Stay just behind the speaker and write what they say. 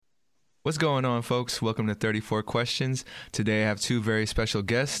What's going on, folks? Welcome to 34 Questions. Today I have two very special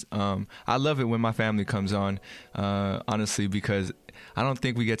guests. I love it when my family comes on, honestly, because I don't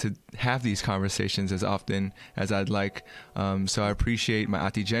think we get to have these conversations as often as I'd like. So I appreciate my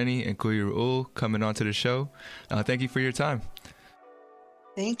Ati Jenny and Kuya Raul coming on to the show. Thank you for your time.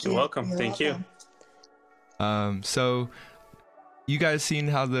 Thank you. You're welcome. You're Thank welcome. you. So you guys seen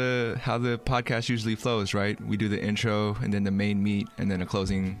how the podcast usually flows, right? We do the intro and then the main meat and then a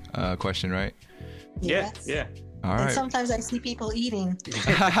closing question, right? Yes. Yeah. All And right. sometimes I see people eating.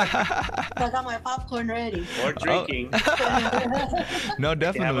 I got my popcorn ready. Or drinking. No, Have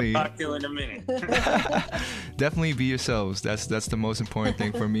definitely. a cocktail in a minute. Definitely be yourselves. That's the most important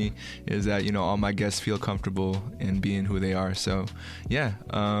thing for me, is that, you know, all my guests feel comfortable in being who they are. So yeah,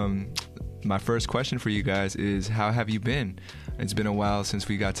 my first question for you guys is, how have you been? It's been a while since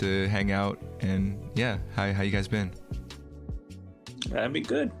we got to hang out, and yeah, how you guys been? I've been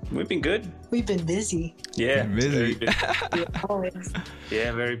good. We've been good. We've been busy. Yeah. Been busy. Very busy. Always.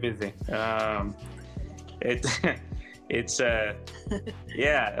 Yeah, very busy. It's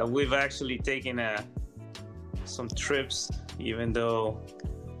yeah, we've actually taken some trips, even though,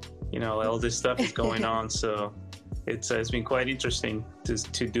 you know, all this stuff is going on. So it's been quite interesting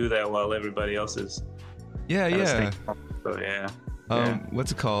to do that while everybody else is Yeah, kinda yeah. staying home. So yeah. Yeah.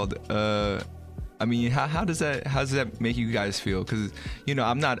 What's it called? I mean, how does that make you guys feel? Because, you know,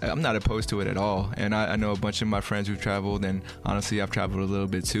 I'm not opposed to it at all, and I know a bunch of my friends who've traveled, and honestly, I've traveled a little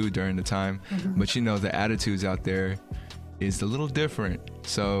bit too during the time. But you know, the attitudes out there is a little different.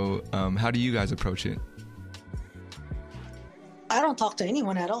 So, how do you guys approach it? I don't talk to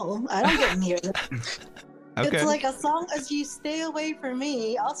anyone at all. I don't get near them. Okay. It's like, as long as you stay away from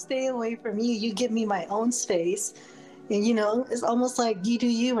me, I'll stay away from you. You give me my own space. And, you know, it's almost like you do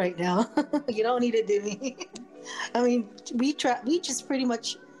you right now. You don't need to do me. I mean, we just pretty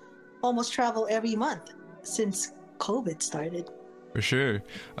much almost travel every month since COVID started. For sure.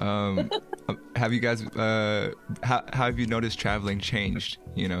 Have you guys? How have you noticed traveling changed?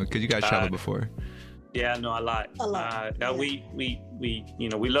 You know, because you guys traveled before. Yeah, no, a lot. A lot, Now yeah. we you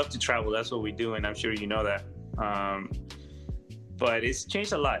know, we love to travel. That's what we do, and I'm sure you know that. But it's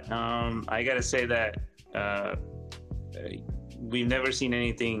changed a lot. I gotta say that we've never seen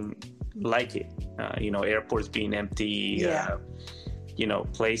anything like it. You know, airports being empty. Yeah. You know,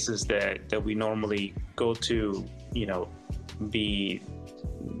 places that we normally go to, you know, be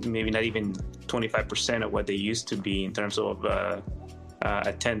maybe not even 25% of what they used to be in terms of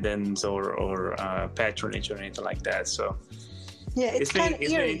attendance or patronage or anything like that. So Yeah, it's kind of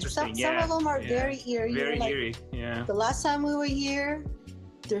been eerie. interesting. Some of them are Yeah. very eerie. Very Like, eerie. Yeah. the last time we were here,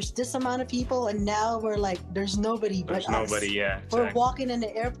 there's this amount of people, and now we're like, there's nobody but There's us. nobody. Yeah. We're Exactly. walking in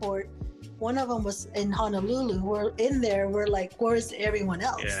the airport. One of them was in Honolulu. We're in there. We're like, where's everyone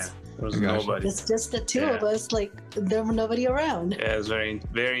else? Yeah. There was Gotcha. nobody. It's just the two Yeah. of us. Like, there was nobody around. Yeah, it's very,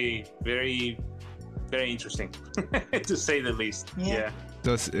 very, very, very interesting, to say the least. Yeah. Yeah.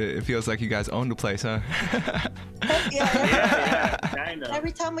 So it feels like you guys own the place, huh? Yeah, Yeah. I know.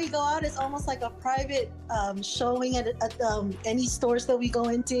 every time we go out, it's almost like a private showing at any stores that we go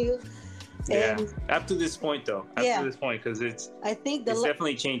into. Yeah. And Up to this point, though. Up Yeah. to this point, because it's I think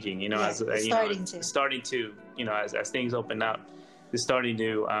definitely changing. You know, Yeah, as it's you know, starting to. starting to, you know, as things open up, it's starting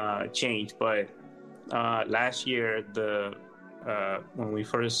to change. But last year, when we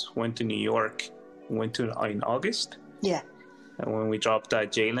first went to New York, we went to in August, yeah, and when we dropped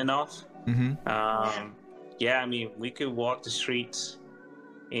Jalen off. Mm-hmm. Yeah, I mean, we could walk the streets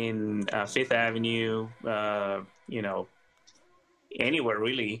in Fifth Avenue, you know, anywhere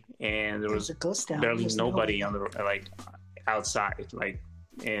really, and there there's was a ghost town. barely There's nobody on the like outside, like,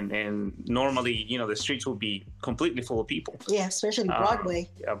 and normally, you know, the streets will be completely full of people. Yeah, especially Broadway.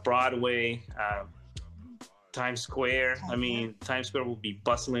 Broadway, Times Square. I mean, Times Square will be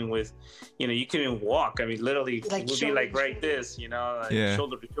bustling with, you know, you couldn't even walk. I mean, literally, Like it would be shoulder like to right shoulder. this, you know, like Yeah.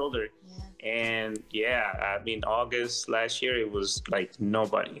 shoulder to shoulder. Yeah. And yeah, I mean, August last year, it was like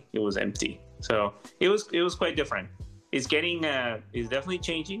nobody. It was empty. So it was quite different. It's getting, it's definitely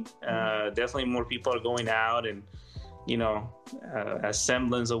changing. Definitely more people are going out, and, you know, a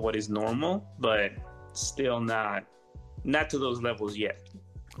semblance of what is normal, but still not to those levels yet.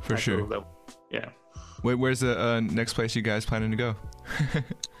 For Not to sure. those levels. Yeah. Where's the next place you guys planning to go?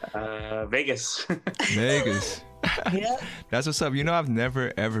 Vegas. Vegas. Yeah. That's what's up. You know, I've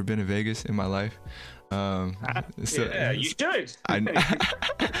never ever been to Vegas in my life. So- Yeah, you should.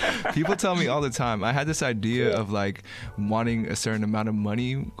 People tell me all the time. I had this idea of like wanting a certain amount of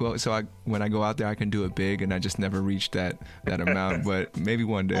money, so when I go out there, I can do it big, and I just never reached that amount. But maybe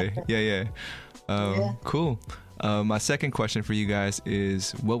one day. Yeah. Yeah. Cool. My second question for you guys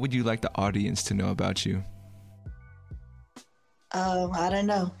is, what would you like the audience to know about you? I don't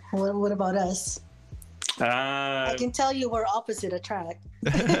know. What about us? I can tell you we're opposite attract.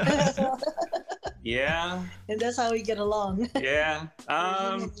 Yeah. And that's how we get along. Yeah.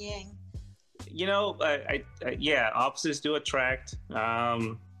 Yin and yang. You know, yeah, opposites do attract.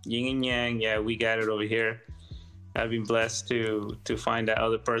 Yin and yang, yeah, we got it over here. I've been blessed to find that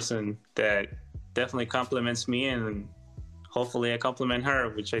other person that definitely compliments me, and hopefully I compliment her,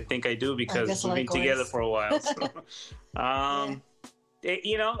 which I think I do because we've been together for a while. So.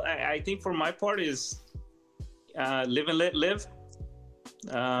 You know, I think for my part is live and let live.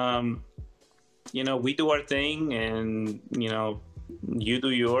 You know, we do our thing, and you know, you do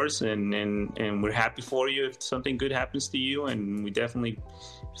yours, and we're happy for you if something good happens to you, and we definitely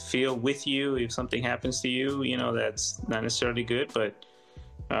feel with you if something happens to you. You know, that's not necessarily good, but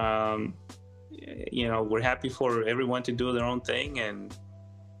you know, we're happy for everyone to do their own thing, and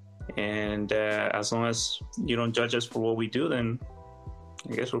as long as you don't judge us for what we do, then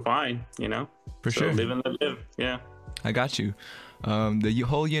I guess we're fine. You know, For sure. Live and let live. Yeah. I got you. The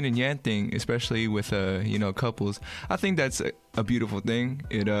whole yin and yang thing, especially with you know, couples, I think that's a beautiful thing.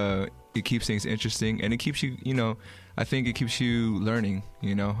 It keeps things interesting, and it keeps you, you know, I think it keeps you learning,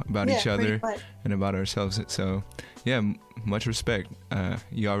 you know, about each other and about ourselves. So yeah, much respect.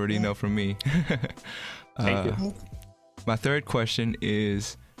 You already know from me. Thank you. My third question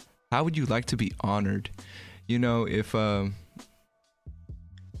is, how would you like to be honored? You know, if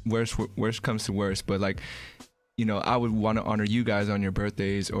worst comes to worst, but like, you know, I would want to honor you guys on your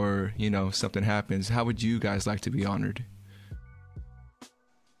birthdays, or, you know, something happens. How would you guys like to be honored?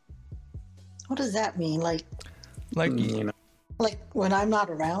 What does that mean? Like, You know. like when I'm not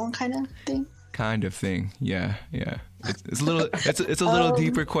around, kind of thing. Kind of thing. Yeah. It's a little. It's a little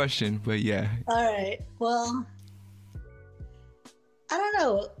deeper question, but yeah. All right. Well, I don't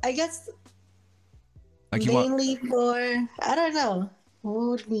know. I guess Like mainly for, I don't know. What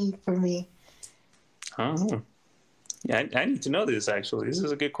would it be for me? Oh. Yeah, I need to know this, actually. This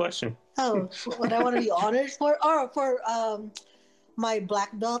is a good question. Oh, what I want to be honored for? Or for my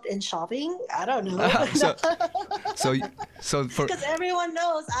black belt in shopping? I don't know. So for, because everyone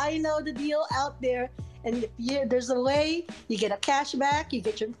knows I know the deal out there, and if there's a way you get a cash back, you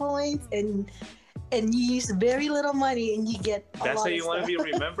get your points, and you use very little money and you get a That's lot how you want to be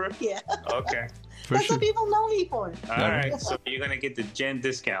remembered? Yeah. Okay. That's what people know me for. All right. So you're going to get the Jen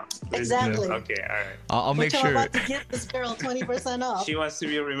discount. Exactly. Okay. All right. I'll make sure. I'm about to give this girl 20% off. She wants to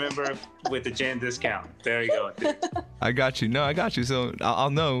be remembered with the Jen discount. There you go. I got you. No, I got you. So I'll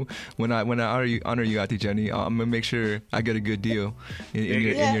know when I honor you, Ate Jenny. I'm gonna make sure I get a good deal in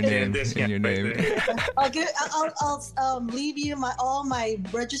your name. In your name. I'll leave you all my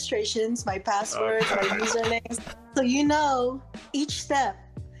registrations, my passwords, my usernames, so you know each step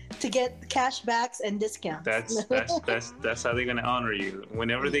to get cash backs and discounts. That's how they're gonna honor you.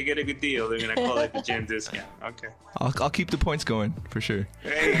 Whenever they get a good deal, they're gonna call it the Jen discount. Okay. I'll keep the points going for sure.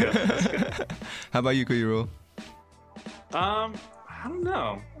 There you go. That's good. How about you, Koyuro? I don't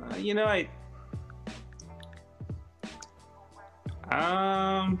know. You know, I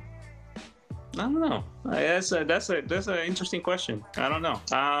don't know. That's an interesting question. I don't know.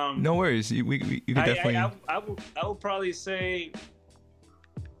 No worries. You can definitely. I will probably say.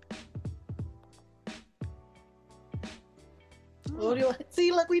 What do you want?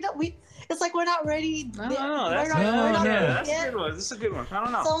 See, look, it's like we're not ready. No, that's a good one. This is a good one. I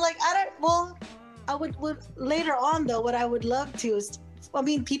don't know. So I'm like, I would later on though. What I would love to is, I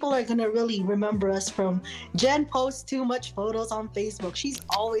mean, people are gonna really remember us from Jen posts too much photos on Facebook. She's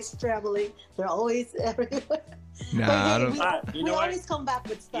always traveling. They're always everywhere. Nah, we always come back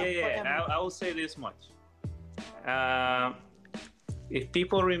with stuff. Yeah. I will say this much. If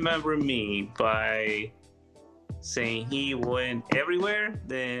people remember me by saying he went everywhere,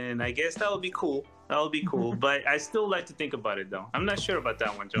 then I guess that would be cool. But I still like to think about it though. I'm not sure about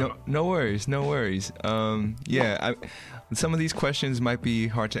that one, Joe. No worries. Yeah, some of these questions might be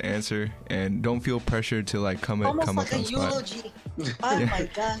hard to answer, and don't feel pressured to like come almost up like a on spot. eulogy. Oh my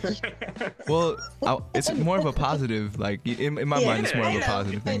gosh. Well, it's more of a positive. Like in my mind, it's more of a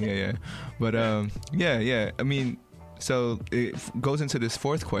positive thing. Yeah. But yeah. I mean. So it goes into this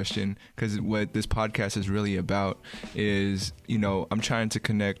fourth question, because what this podcast is really about is, you know, I'm trying to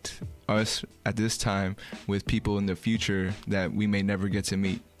connect us at this time with people in the future that we may never get to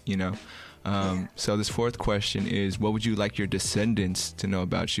meet, you know. So this fourth question is, what would you like your descendants to know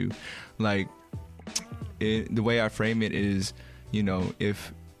about you? Like, the way I frame it is, you know,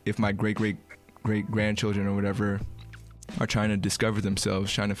 if my great grandchildren or whatever are trying to discover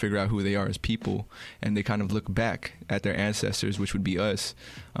themselves, trying to figure out who they are as people, and they kind of look back at their ancestors, which would be us,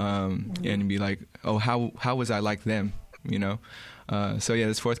 and be like, oh, how was I like them, you know? So yeah,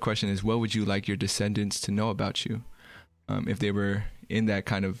 this fourth question is, what would you like your descendants to know about you, if they were in that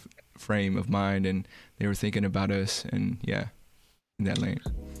kind of frame of mind and they were thinking about us, and yeah, in that lane?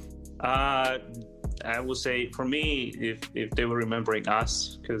 I would say for me, if they were remembering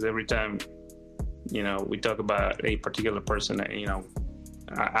us, because every time, you know, we talk about a particular person, you know,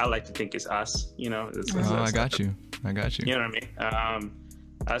 I like to think it's us, you know. I got you. You know what I mean?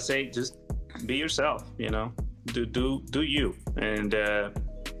 I say just be yourself, you know, do you, and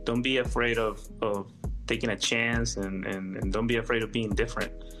don't be afraid of taking a chance, and don't be afraid of being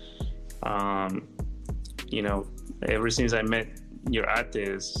different. You know, ever since I met your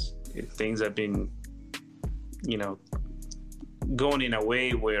artist, things have been, you know, going in a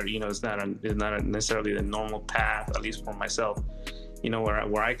way where, you know, it's not necessarily the normal path, at least for myself, you know,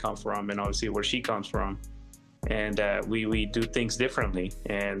 where I come from, and obviously where she comes from, and we do things differently,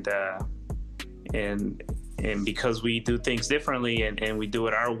 and because we do things differently and we do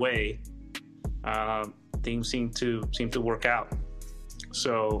it our way, things seem to work out.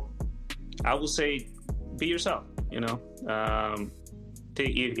 So I will say, be yourself, you know.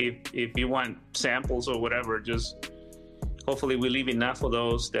 If you want samples or whatever, just hopefully we leave enough of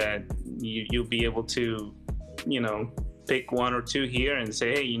those that you'll be able to, you know, pick one or two here and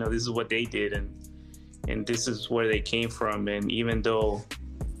say, hey, you know, this is what they did, and this is where they came from. And even though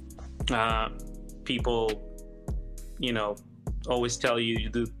people, you know, always tell you to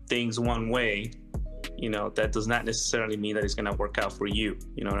do things one way, you know, that does not necessarily mean that it's going to work out for you.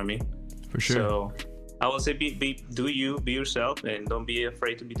 You know what I mean? For sure. So I would say do you, be yourself, and don't be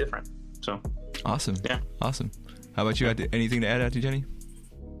afraid to be different. So awesome. Yeah. Awesome. How about you? Anything to add, Auntie Jenny?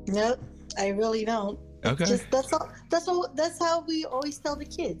 Nope, I really don't. Okay. Just that's how we always tell the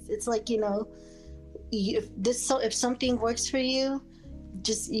kids. It's like, you know, if something works for you,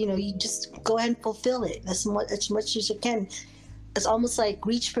 just, you know, you just go ahead and fulfill it as much as you can. It's almost like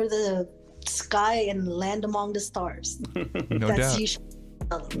reach for the sky and land among the stars. No That's doubt. usually.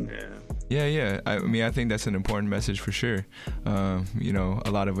 Yeah. I mean, I think that's an important message for sure. You know,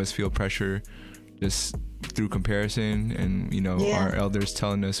 a lot of us feel pressure just through comparison, and, you know, our elders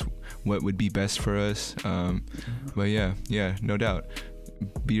telling us what would be best for us. But yeah, no doubt.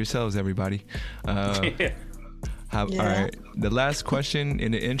 Be yourselves, everybody. All right. The last question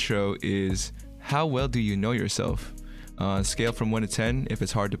in the intro is, how well do you know yourself? Scale from 1 to 10, if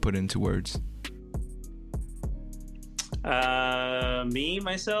it's hard to put into words.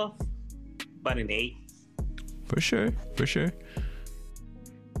 Myself, about an 8. For sure.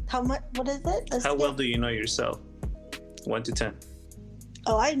 How much? What is it? How well do you know yourself? 1 to 10.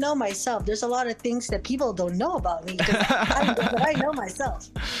 Oh, I know myself. There's a lot of things that people don't know about me, but I know myself.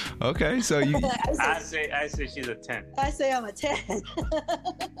 Okay, so you. I say she's a 10. I say I'm a 10.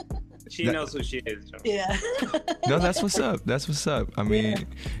 She knows who she is. So. Yeah. No, that's what's up. I mean,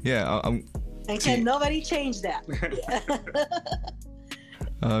 I'm. And can nobody change that?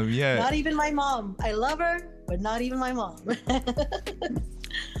 Yeah. Not even my mom. I love her, but not even my mom.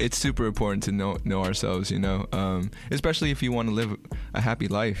 It's super important to know ourselves, you know, especially if you want to live a happy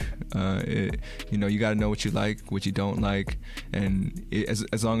life. You know, you got to know what you like, what you don't like, and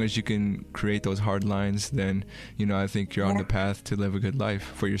as long as you can create those hard lines, then, you know, I think you're on the path to live a good life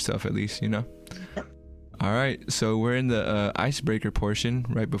for yourself, at least, you know. All right, so we're in the icebreaker portion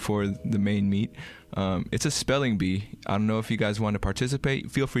right before the main meet. It's a spelling bee. I don't know if you guys want to participate.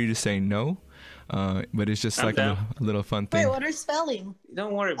 Feel free to say no, but it's just like a little fun thing. Wait, what are spelling?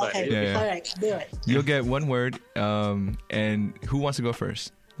 Don't worry about it. Yeah. All right, do it. You'll get one word, and who wants to go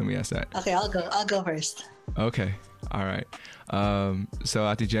first? Let me ask that. Okay, I'll go first. Okay, all right. So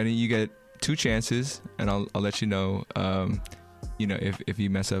Auntie Jenny, you get 2 chances, and I'll let you know, you know, if you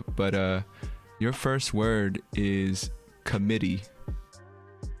mess up. But your first word is committee.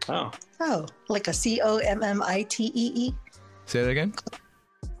 Oh, like a COMMITEE. Say that again.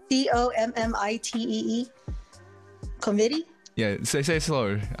 COMMITEE. Committee. Yeah, say it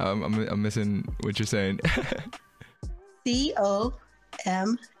slower. I'm missing what you're saying. COMMITEE.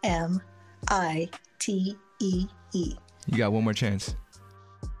 You got one more chance.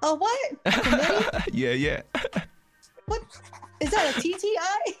 Oh, what? Committee? Yeah. What? Is that a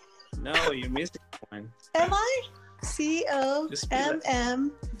TTI? no, you're missing one. Am I? COMMI.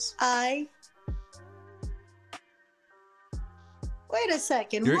 Wait a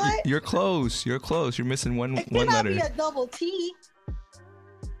second. What? You're close. You're missing one letter. It cannot be a double T.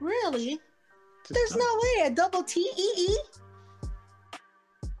 Really? There's no way a double TEE.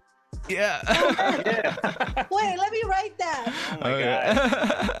 Yeah. Yeah. Wait, let me write that. Oh my god.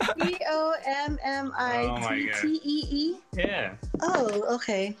 Commttee. Yeah. Oh,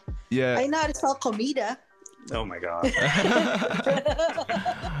 okay. Yeah. I know how to spell comida. Oh my god.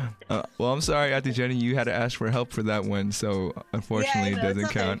 Well, I'm sorry, Auntie Jenny, you had to ask for help for that one, so unfortunately Yeah, it doesn't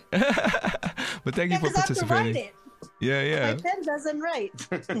it's count. But thank you for Because I have to write participating. it. Yeah. My pen doesn't write.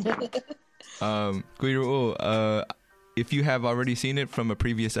 Kuya Raul, if you have already seen it from a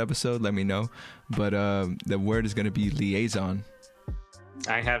previous episode, let me know. But the word is going to be liaison.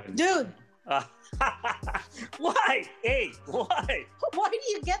 I haven't. Dude, Why? Hey, why? why do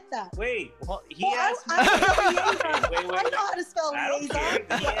you get that? Wait. Well, he Well, asked me. I know Wait, I know how to spell I don't liaison.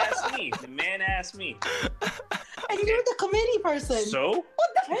 care. He asked me. The man asked me. And you're the committee person. So? What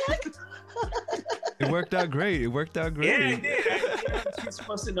the heck? It worked out great. Yeah, it did. She's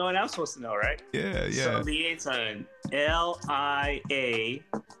supposed to know, and I'm supposed to know, right? Yeah. So liaison. Liason.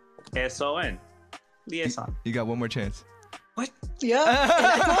 Liaison. You got one more chance. What? Yeah.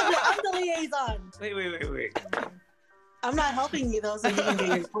 I told you, I'm the liaison. Wait. I'm not helping you though, so you can get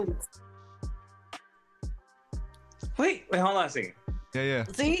your points. Wait, hold on a second. Yeah.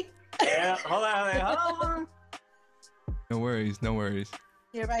 See? Yeah, hold on. No worries.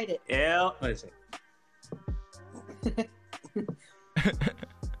 You write it. Let's see.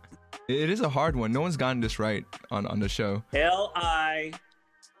 It is a hard one. No one's gotten this right on the show.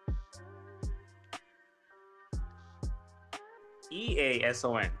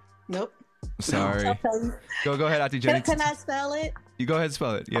 Liason. Nope. Sorry. I'll tell you. Go ahead, Auntie Jenny. Can I spell it? You go ahead and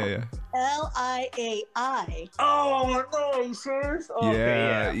spell it. Yeah. Liai. Oh no, you serious?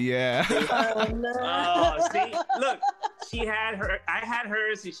 Yeah. Oh no. Oh, see, look, she had her. I had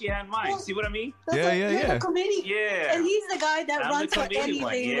hers, and she had mine. See what I mean? That's Yeah. You're the committee. Yeah. And he's the guy that I'm runs the for committee anything.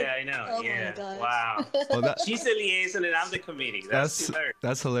 one. Yeah, I know. Oh yeah. my gosh. Wow. Well, She's the liaison, and I'm the committee. That's hilarious.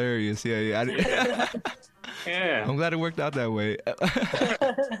 that's hilarious. Yeah. Yeah. I'm glad it worked out that way.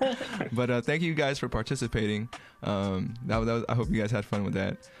 But thank you guys for participating. That was, I hope you guys had fun with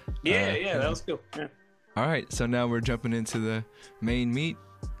that. Yeah, that was cool. Yeah. All right, so now we're jumping into the main meat.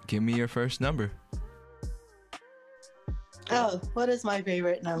 Give me your first number. Oh, what is my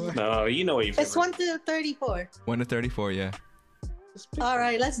favorite number? No, you know what you. It's 1 to 34. 1 to 34, yeah. All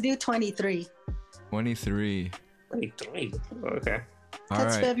right, let's do 23. 23. 23. Okay. All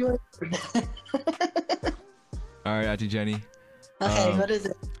That's right. February. All right, Auntie Jenny. Okay, what is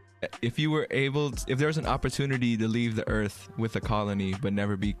it? If there was an opportunity to leave the Earth with a colony but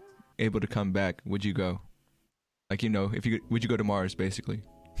never be able to come back, would you go? Like, would you go to Mars, basically?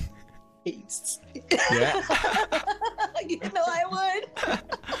 Yeah. You know I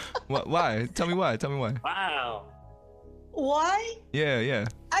would. Why? Tell me why. Wow. Why? Yeah.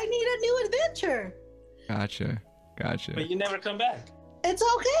 I need a new adventure. Gotcha. But you never come back. It's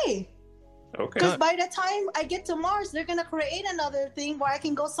okay. Okay. Because by the time I get to Mars, they're gonna create another thing where I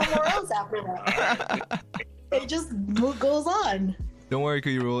can go somewhere else after that. It just goes on. Don't worry,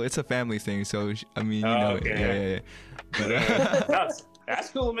 Kuya Rule. It's a family thing, so I mean, Okay. Yeah. But, That's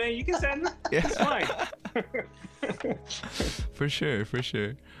cool, man. You can send it. It's fine. For sure.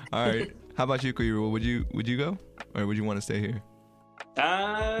 All right. How about you, Kuya Rule? Would you go, or would you want to stay here?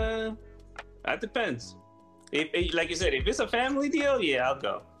 That depends. If like you said, if it's a family deal, yeah, I'll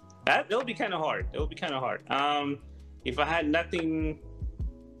go. It'll be kind of hard. If I had nothing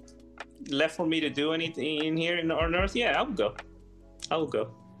left for me to do anything in here on Earth, yeah, I will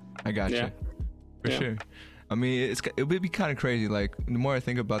go. I got you. For sure. I mean, it would be kind of crazy. Like, the more I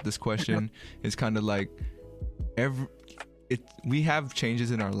think about this question, it's kind of like we have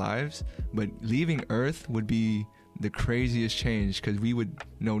changes in our lives, but leaving Earth would be the craziest change because we would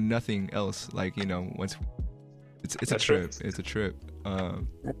know nothing else. Like, once it's a trip. It's a trip.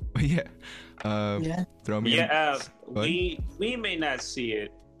 But yeah. Throw me. Yeah. We may not see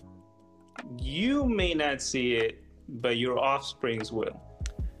it. You may not see it, but your offsprings will.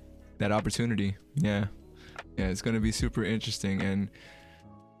 That opportunity. Yeah, it's going to be super interesting, and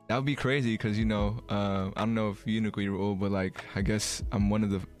that would be crazy because I don't know if you knew old, but like I guess I'm one of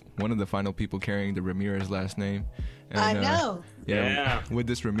the final people carrying the Ramirez last name. And, I know. Yeah. With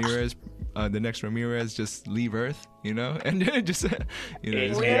this Ramirez, the next Ramirez just leave Earth, and just just be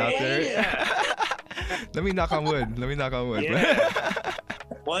out there. Let me knock on wood. Yeah.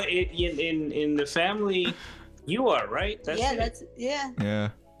 Well, in the family, you are right. That's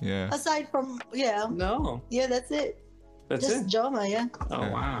Yeah. Aside from No. Yeah, that's it. That's Just it. Joma, yeah. Oh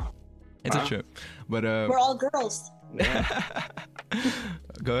wow. It's a trip, but We're all girls. Yeah.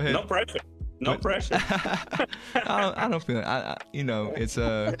 Go ahead. No pressure. No pressure. I don't feel it. It's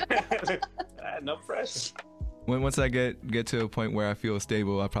No pressure. once I get to a point where I feel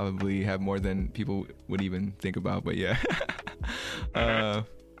stable, I probably have more than people would even think about. But yeah,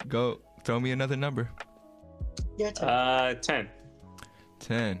 go throw me another number. Your turn. 10.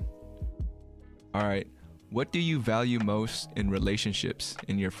 10. All right. What do you value most in relationships,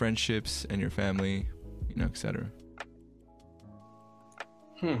 in your friendships and your family, etc.?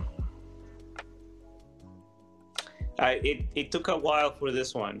 It took a while for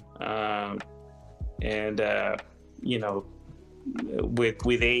this one, and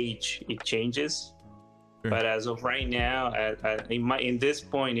with age it changes. Sure. But as of right now, in this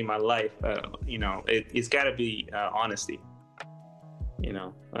point in my life, it's got to be honesty.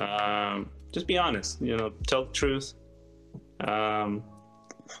 Just be honest. Tell the truth.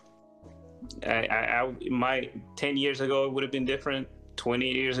 My 10 years ago it would have been different.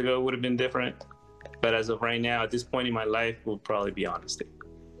 20 years ago it would have been different. But as of right now, at this point in my life, will probably be honesty.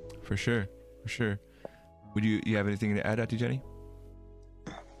 For sure. Would you have anything to add, Auntie Jenny?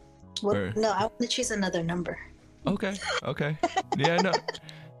 Well, no, I want to choose another number. Okay. Yeah,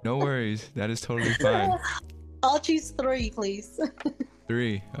 no worries. That is totally fine. I'll choose 3, please.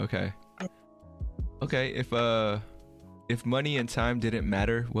 3. Okay. If money and time didn't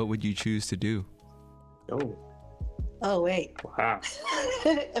matter, what would you choose to do? Oh wait. Wow.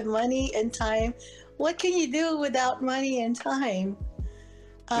 Money and time. What can you do without money and time?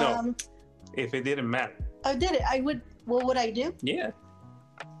 No. If it didn't matter. I did it. What would I do? Yeah.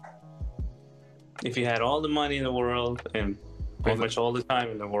 If you had all the money in the world and pretty much all the time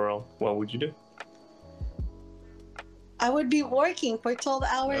in the world, what would you do? I would be working for 12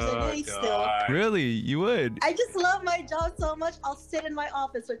 hours a day still. Really? You would? I just love my job so much. I'll sit in my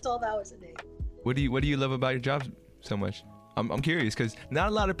office for 12 hours a day. What do you love about your job so much? I'm curious because not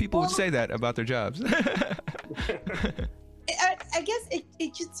a lot of people would say that about their jobs. I guess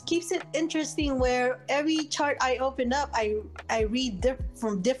it just keeps it interesting where every chart I open up, I read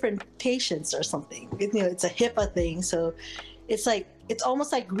from different patients or something. It's a HIPAA thing. So it's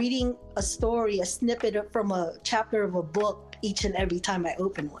almost like reading a story, a snippet from a chapter of a book each and every time I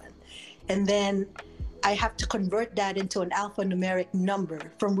open one. And then I have to convert that into an alphanumeric number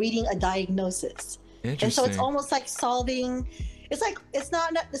from reading a diagnosis. And so it's almost like solving. It's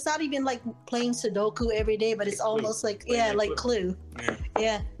not even like playing Sudoku every day, but it's almost like Clue.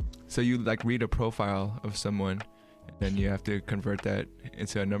 Yeah. So you like read a profile of someone, and then you have to convert that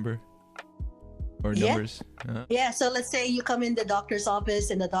into a number or numbers. Yeah. So let's say you come in the doctor's office,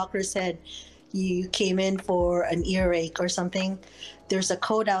 and the doctor said you came in for an earache or something. There's a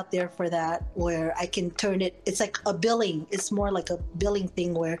code out there for that where I can turn it. It's like a billing. It's more like a billing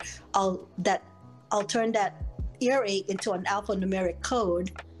thing where I'll turn that earache into an alphanumeric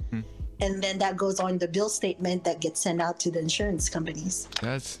code, and then that goes on the bill statement that gets sent out to the insurance companies.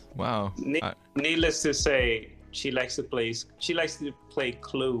 That's wow. Needless to say, she likes to play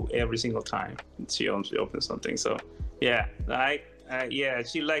Clue every single time she opens something. So yeah,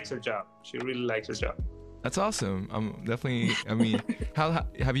 she likes her job. She really likes her job. That's awesome. I mean, how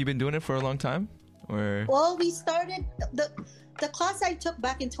have you been doing it for a long time? Or well, we started the class I took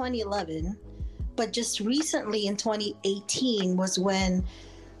back in 2011. But just recently in 2018 was when,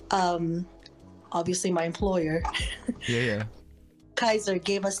 obviously my employer, Kaiser,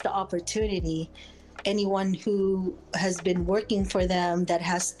 gave us the opportunity. Anyone who has been working for them that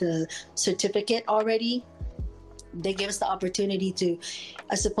has the certificate already, they gave us the opportunity to,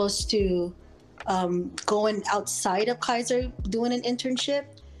 as opposed to going outside of Kaiser doing an internship,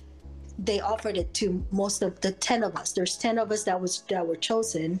 they offered it to most of the 10 of us. There's 10 of us that were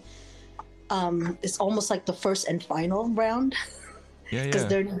chosen. It's almost like the first and final round because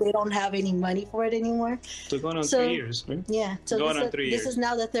they don't have any money for it anymore. So going on 3 years, right? Yeah. So this is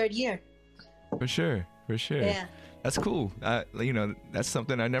now the 3rd year. For sure. Yeah. That's cool. That's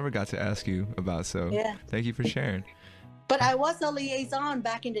something I never got to ask you about. So thank you for sharing. But I was a liaison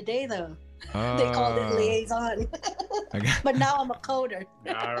back in the day, though. They called it liaison. But now I'm a coder.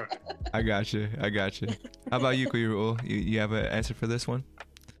 All right. I got you. How about you, Kuya? You have an answer for this one?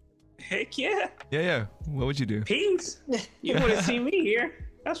 Heck yeah. Yeah. What would you do? Peace. You want to see me here.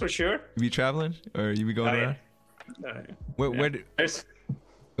 That's for sure. You be traveling or you be going around? Where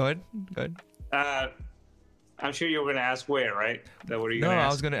Go ahead. I'm sure you were going to ask where, right? I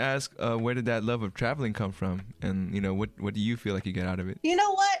was going to ask where did that love of traveling come from? And, what do you feel like you get out of it? You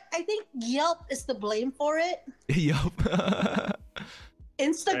know what? I think Yelp is to blame for it. Yelp.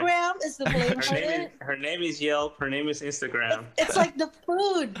 Instagram is the blame for it. Her name is Yelp. Her name is Instagram. It's like the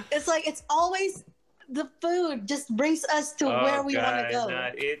food. It's always the food just brings us to where we want to go.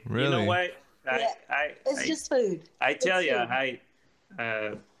 Really? You know what? It's just food. I tell you,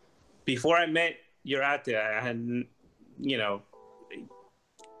 before I met you're out there. I had, you know,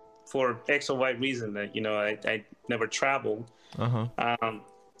 for X or Y reason that, you know, I never traveled.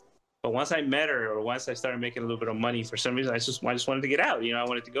 But once I met her, or once I started making a little bit of money, for some reason, I just wanted to get out. You know, I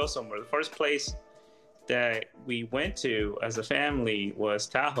wanted to go somewhere. The first place that we went to as a family was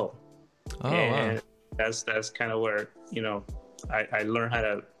Tahoe. And that's kind of where, you know, I learned how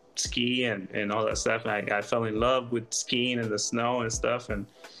to ski and all that stuff. I fell in love with skiing and the snow and stuff.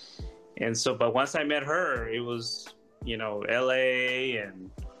 And so, but once I met her, it was, you know, LA,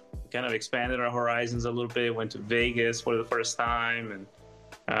 and kind of expanded our horizons a little bit. Went to Vegas for the first time, and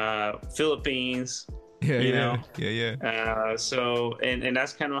Philippines. So and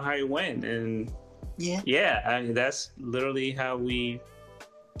that's kind of how it went. And I mean, that's literally how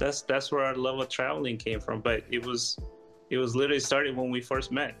that's where our love of traveling came from. But it was literally started when we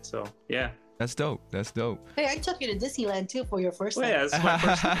first met. So yeah. That's dope. Hey, I took you to Disneyland too for your first time. Yeah, that's my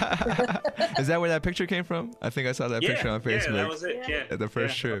first. Is that where that picture came from? I think I saw that picture on Facebook. Yeah, that was it. Yeah. The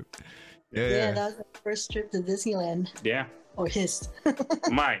first trip. Yeah, that was the first trip to Disneyland. Yeah. Or his.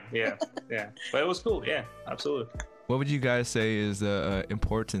 Mine. Yeah. But it was cool. Yeah, absolutely. What would you guys say is the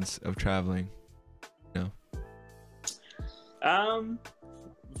importance of traveling? You know?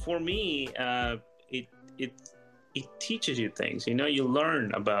 For me, it teaches you things. You know, you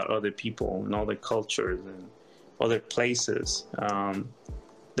learn about other people and other cultures and other places.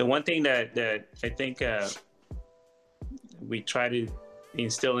 The one thing that I think we try to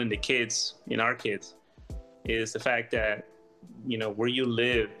instill in our kids, is the fact that, you know, where you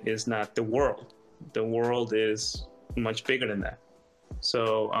live is not the world. The world is much bigger than that.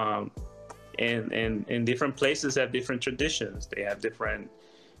 So, and different places have different traditions. They have different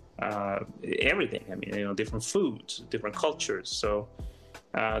everything. I mean, you know, different foods, different cultures. So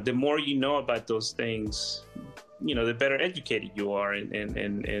the more you know about those things, you know, the better educated you are,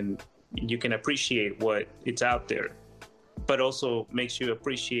 and you can appreciate what it's out there, but also makes you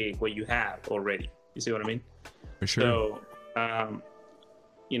appreciate what you have already. You see what I mean? For sure. So,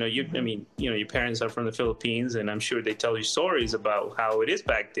 you know, I mean, you know, your parents are from the Philippines, and I'm sure they tell you stories about how it is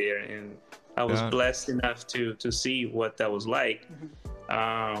back there. And I was blessed enough to see what that was like.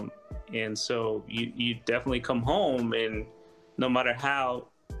 And so you definitely come home, and no matter how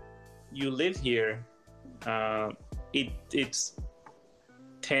you live here, it's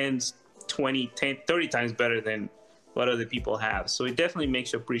 10, 20, 10, 30 times better than what other people have. So it definitely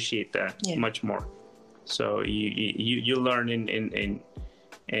makes you appreciate that much more. So you learn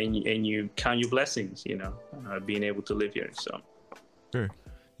and you count your blessings, you know, being able to live here. So sure.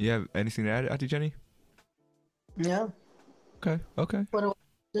 You have anything to add, Auntie Jenny? No. Okay.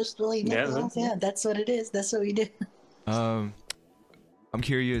 Just really that's what it is. That's what we do. I'm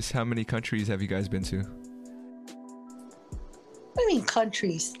curious, how many countries have you guys been to? What do you mean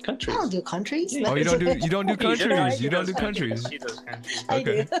countries? I don't do countries. Oh, you don't do countries. You don't do countries. She does countries. I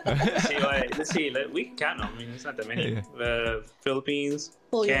do. Let's see. We can count them. I mean, it's not that many. Philippines,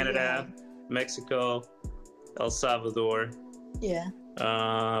 Canada, Mexico, El Salvador. Yeah.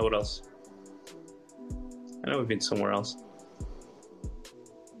 What else? I know we've been somewhere else.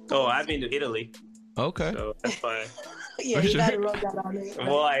 Oh, I've been to Italy. Okay. So that's why. You gotta rub that on it.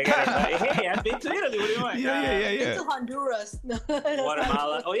 Well, I gotta. Hey, I've been to Italy. What do you want? Yeah. Been to Honduras.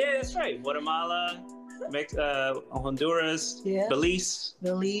 Guatemala. Oh yeah, that's right. Guatemala, Honduras, Belize.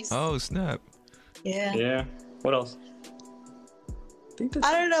 Oh snap. Yeah. Yeah. What else?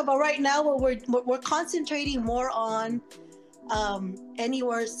 I don't know, but right now we're concentrating more on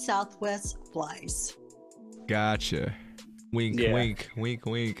anywhere Southwest flies. Gotcha. Wink,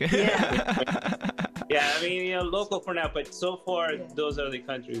 wink. Yeah, I mean, you know, local for now, but so far, those are the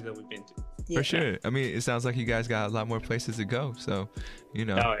countries that we've been to. For sure. I mean, it sounds like you guys got a lot more places to go. So, you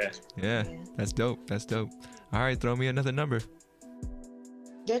know. Oh, yeah. That's dope. All right, throw me another number.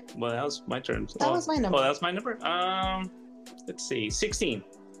 Good. Well, that was my turn. That was my number. Oh, that was my number? Let's see. 16.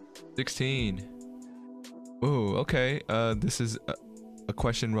 16. Oh, okay. This is a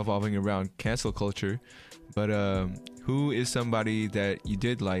question revolving around cancel culture. But who is somebody that you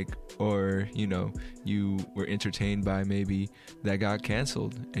did like, or, you know, you were entertained by maybe, that got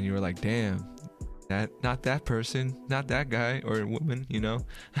canceled and you were like, damn, not that person, not that guy or woman, you know?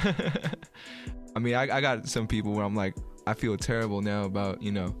 I mean, I got some people where I'm like, I feel terrible now about,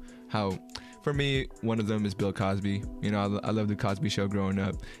 you know, how, for me, one of them is Bill Cosby. You know, I love the Cosby Show growing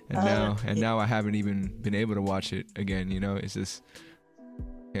up, and now I haven't even been able to watch it again. You know, it's just,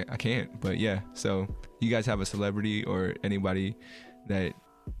 I can't. But yeah, so you guys have a celebrity or anybody that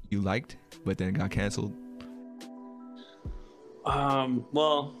you liked but then got canceled?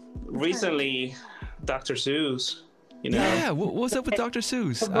 Well, recently, Dr. Seuss. You know? Yeah, what's up with Dr.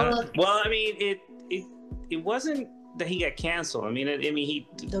 Seuss? Well, I mean, it wasn't that he got canceled. I mean,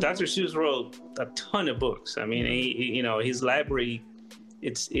 Dr. Seuss wrote a ton of books. I mean, his library,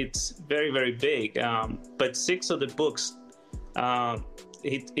 it's very, very big. But 6 of the books,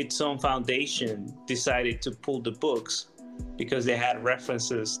 its own foundation decided to pull the books because they had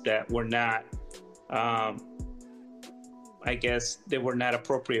references that were not, I guess, they were not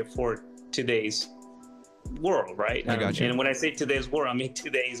appropriate for today's world, right? I got you. And when I say today's world, I mean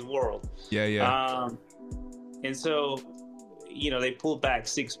today's world. Yeah. And so, they pulled back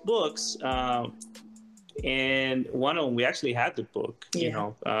 6 books, and one of them we actually had the book.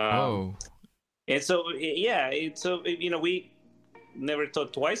 And so we never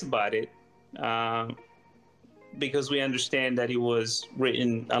thought twice about it, because we understand that it was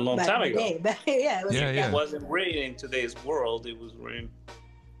written a long time ago. It wasn't written in today's world. It was written,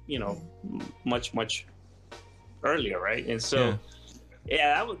 much, much earlier, right? And so,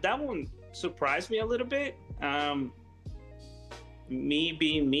 that one surprised me a little bit. Me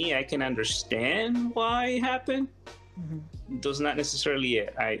being me, I can understand why it happened. Does not necessarily,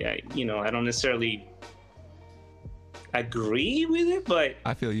 I don't necessarily agree with it, but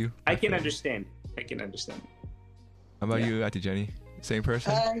I feel you. I can understand. How about you, Ate Jenny? Same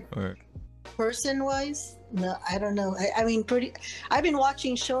person? Or person-wise? No, I don't know. I mean, I've been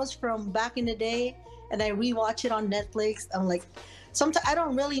watching shows from back in the day, and I rewatch it on Netflix. I'm like, sometimes I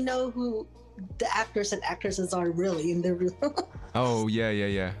don't really know who the actors and actresses are really in the room. Oh,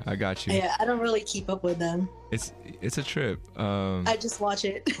 yeah. I got you. Yeah, I don't really keep up with them. It's a trip. I just watch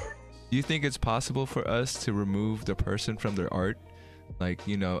it. Do you think it's possible for us to remove the person from their art? Like,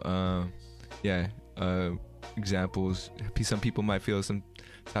 examples. Some people might feel some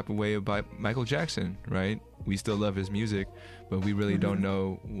type of way about Michael Jackson, right? We still love his music, but we really don't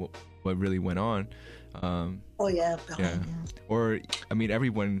know what really went on. Or, I mean,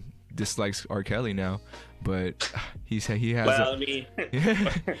 everyone dislikes R. Kelly now, but he has. Well,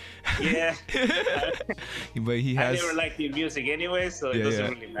 yeah. But he has. I never liked the music anyway, so it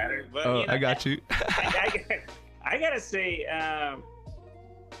doesn't really matter. But I got you. I gotta say,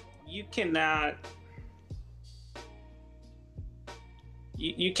 you cannot.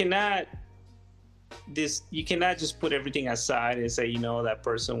 You cannot just put everything aside and say, that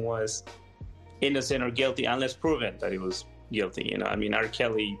person was innocent or guilty unless proven that he was guilty. I mean, R.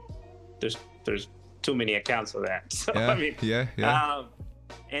 Kelly, there's too many accounts of that. So I mean,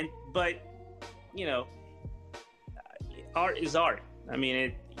 but art is art. I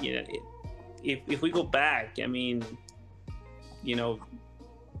mean, if we go back, I mean,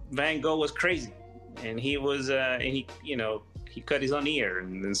 Van Gogh was crazy, and he was he cut his own ear,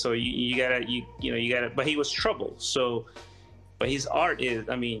 and so you gotta, but he was troubled. So, but his art is,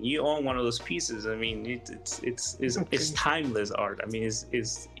 I mean, you own one of those pieces. I mean, it's timeless art. I mean,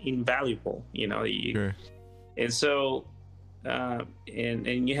 it's invaluable. Sure. And so,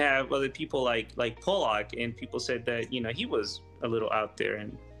 and you have other people like Pollock, and people said that he was a little out there,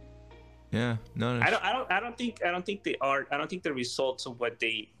 and I don't think the art, I don't think the results of what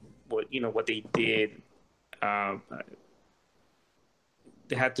they did,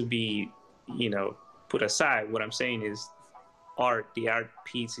 they had to be put aside. What I'm saying is the art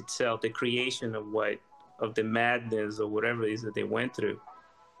piece itself, the creation of the madness or whatever it is that they went through,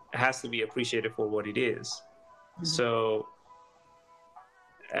 it has to be appreciated for what it is. So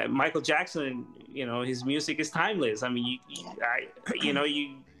Michael Jackson, his music is timeless. I mean, you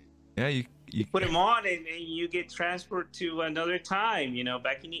put him on and you get transported to another time,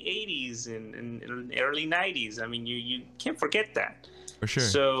 back in the 80s and early 90s. I mean, you can't forget that. For sure.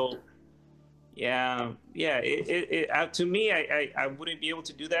 So, to me, I wouldn't be able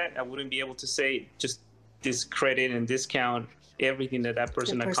to do that. I wouldn't be able to say just discredit and discount everything that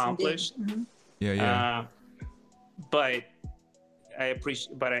person accomplished. But I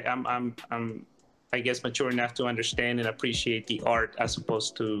appreciate. But I'm I guess mature enough to understand and appreciate the art as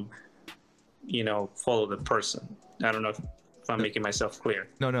opposed to follow the person. I don't know if I'm making myself clear.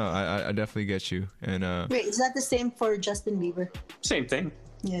 No, I definitely get you. And wait, is that the same for Justin Bieber? Same thing.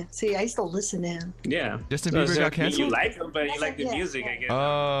 Yeah. See, I still listen to him. Yeah. Justin Bieber got canceled? You like him, but you like the music, I guess.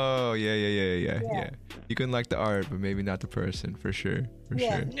 Oh, yeah. You can like the art, but maybe not the person, for sure.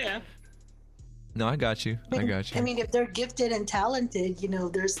 Sure. Yeah. No, I got you. I mean, if they're gifted and talented,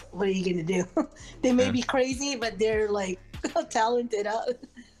 there's, what are you going to do? They may be crazy, but they're like talented.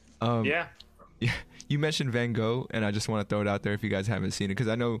 Yeah. You mentioned Van Gogh, and I just want to throw it out there if you guys haven't seen it, because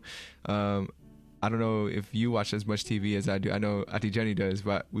I know, I don't know if you watch as much TV as I do. I know Ate Jenny does,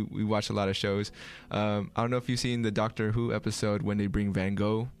 but we watch a lot of shows. I don't know if you've seen the Doctor Who episode when they bring Van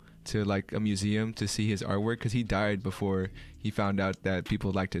Gogh to like a museum to see his artwork, because he died before he found out that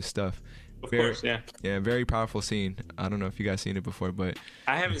people liked his stuff. Of Very- course, yeah. Yeah, very powerful scene. I don't know if you guys seen it before, but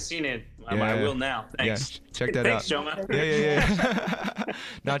I haven't seen it. I Yeah. will now. Thanks. yeah, check that Thanks, out. Joma. Yeah.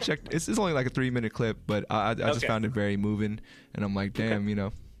 No, check. It's only like a 3-minute clip, but I just Okay. found it very moving, and I'm like, damn, you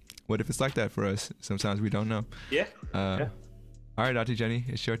know, what if it's like that for us? Sometimes we don't know. Yeah. All right, Auntie Jenny,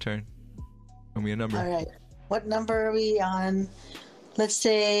 it's your turn. Tell me a number. All right. What number are we on? Let's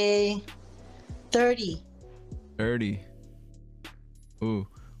say 30. 30. Ooh.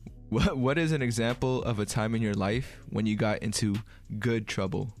 What is an example of a time in your life when you got into good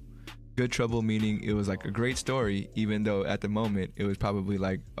trouble? Good trouble meaning it was like a great story, even though at the moment it was probably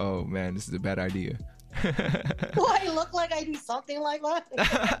like, oh man, this is a bad idea. Do I look like I do something like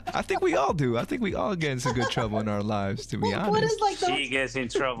that? I think we all do. I think we all get into good trouble in our lives, to be honest. What is like She the? gets in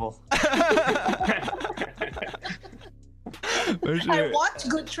trouble. For I sure. watch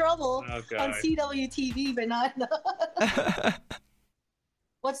Good Trouble Oh, on God. CWTV, but not.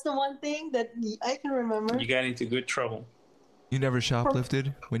 What's the one thing that I can remember? You got into good trouble. You never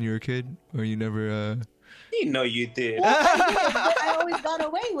shoplifted when you were a kid? Or you never, You know you did. Well, I did, but I always got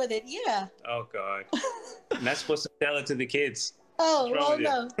away with it. Yeah. Oh God. You're not supposed to tell it to the kids. Oh, What's wrong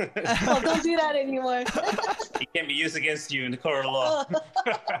well, with no. Well, don't do that anymore. It can be used against you in the court of law.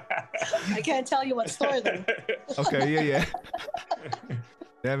 I can't tell you what store though. okay, yeah.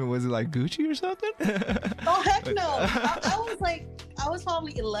 Damn it, was it like Gucci or something? Oh heck no! I was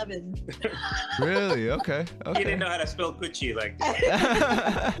probably 11. Really? Okay. He didn't know how to spell Gucci like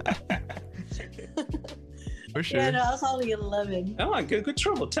For sure. Yeah, no, I was probably 11. Oh, good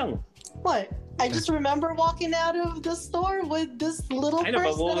trouble. Tell him. What? I just remember walking out of the store with this little. I know, but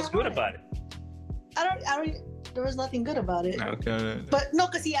purse what that was I good had. about it? I don't. There was nothing good about it. Okay. But no,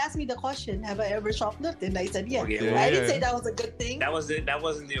 because he asked me the question, "Have I ever shoplifted?" And I said, "Yeah." Okay, well, I yeah. didn't say that was a good thing. That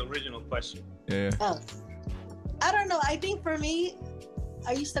wasn't the original question. Yeah. Oh. I don't know. I think for me,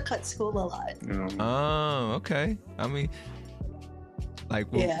 I used to cut school a lot. Oh, okay. I mean, like,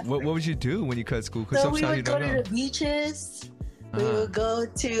 Yeah. what would you do when you cut school? Because So we sometimes you would go don't to know. the beaches. We Uh-huh. would go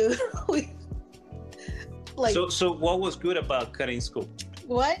to. Like So what was good about cutting school?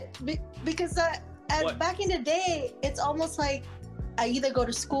 what? Because What? back in the day, it's almost like I either go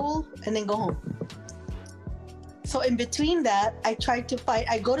to school and then go home. So in between that, I tried to fight.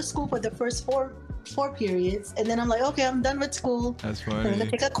 I go to school for the first four periods, and then I'm like, okay, I'm done with school. That's I'm gonna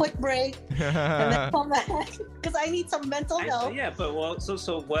funny. take a quick break and then come back because I need some mental health. Yeah, but well,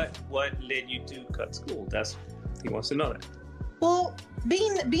 so what led you to cut school? That's he wants to know that. Well,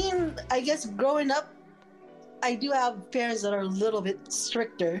 being I guess growing up, I do have parents that are a little bit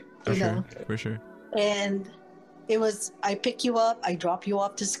stricter, For you know. sure. For sure. And it was I pick you up, I drop you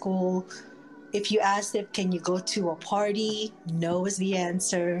off to school. If you asked if can you go to a party, no is the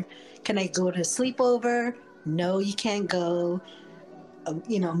answer. Can I go to a sleepover? No, you can't go.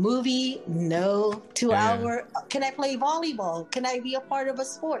 Movie? No. 2 Yeah. hour. Can I play volleyball? Can I be a part of a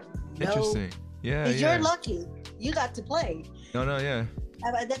sport? No. Interesting. Yeah. If Yeah. you're lucky, you got to play. No. Yeah.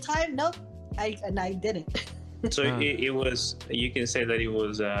 At the time, nope. I didn't. So Ah. it was. You can say that it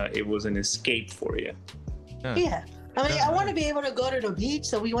was an escape for you. Yeah. I mean, I want to be able to go to the beach.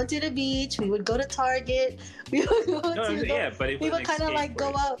 So we went to the beach. We would go to Target. We would go No, to yeah, but it we was would an kind of escape like for go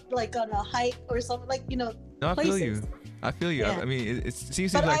you. out like on a hike or something like No, I feel you. places. I feel you. Yeah. I mean, it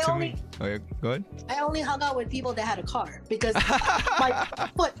seems But like I to only- me. Oh yeah. Go ahead. I only hung out with people that had a car because my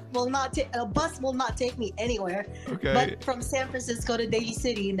foot will not take a bus will not take me anywhere Okay. but from San Francisco to Daly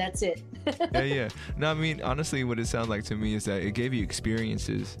City, and that's it. Yeah. No, I mean, honestly, what it sounds like to me is that it gave you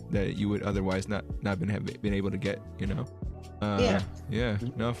experiences that you would otherwise not been able to get. You know. Yeah. Yeah.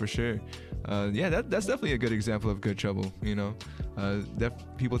 No, for sure. Yeah, that's definitely a good example of good trouble. You know,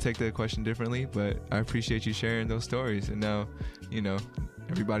 people take the question differently, but I appreciate you sharing those stories. And now, you know,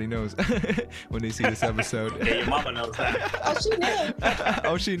 everybody knows when they see this episode. Yeah, your mama knows that. Oh, she knew.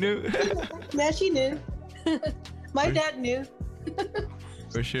 Oh, she knew. Yeah, she knew. My dad knew.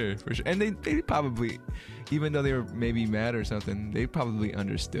 For sure. And they probably, even though they were maybe mad or something, they probably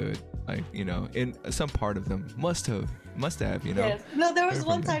understood. Like, you know, in some part of them must have, you know. Yes. No, there was They're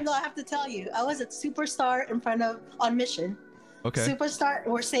one from- time though. I have to tell you, I was at Superstar on Mission. Okay. Superstar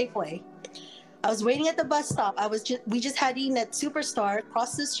or Safeway. I was waiting at the bus stop. We just had eaten at Superstar,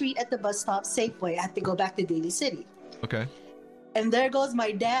 across the street at the bus stop, Safeway. I had to go back to Daly City. Okay. And there goes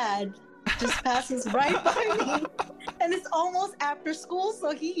my dad, just passes right by me. And it's almost after school,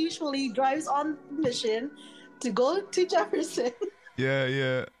 so he usually drives on Mission to go to Jefferson.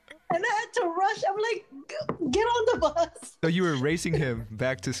 Yeah. And I had to rush. I'm like, get on the bus. So you were racing him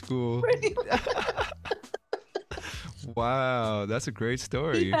back to school. Wow, that's a great He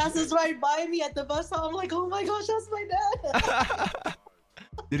story. passes right by me at the bus stop. I'm like, oh my gosh, that's my dad.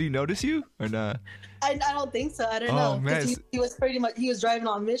 Did he notice you or not? I don't think so. I don't Oh, know. man. 'Cause he was pretty much, he was driving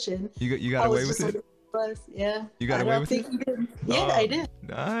on mission. You got I away was with just it? on the bus. Yeah. You got I away don't with think it? he did. Yeah, Oh, I did.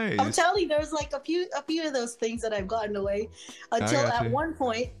 Nice. I'm telling you, there was like a few of those things that I've gotten away until got at you. one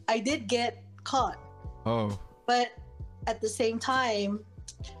point I did get caught. Oh, But at the same time,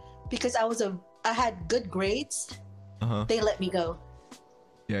 because I had good grades, uh-huh. they let me go.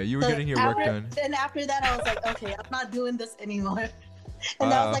 Yeah, you were getting your work done. And after that, I was like, okay, I'm not doing this anymore.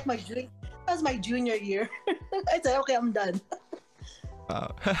 And that was like my junior year. I said, okay, I'm done.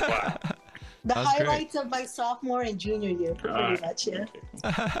 Wow. Wow. The That's great. highlights of my sophomore and junior year, pretty much, yeah.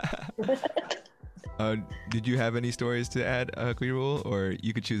 Did you have any stories to add, Quirrell, or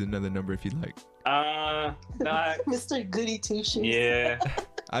you could choose another number if you'd like? No, Mr. Goody Two Shoes. yeah.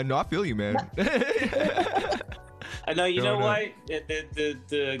 I know, I feel you, man. I know. You know Growing up. what?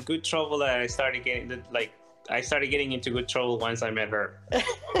 The good trouble that I started getting, I started getting into good trouble once I met her.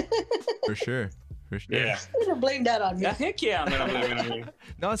 For sure. Yeah. I'm gonna blame that on me. Yeah, heck yeah, I'm gonna blame it on you.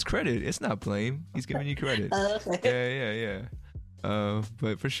 No, it's credit. It's not blame. He's giving you credit. Okay. Yeah.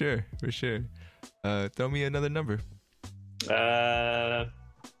 But for sure. Throw me another number. 1.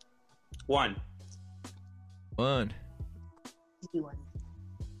 1.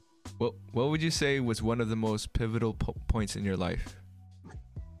 What would you say was one of the most pivotal points in your life,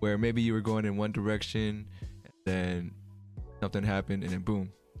 where maybe you were going in one direction, and then something happened, and then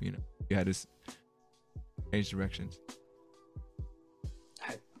boom, you had to change directions.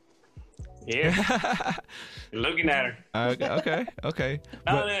 Yeah. Looking at her. Okay.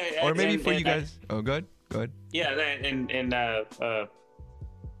 No, Or maybe for you and- guys. Oh, go ahead. Yeah, and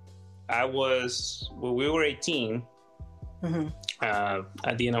I was we were 18 Mm-hmm.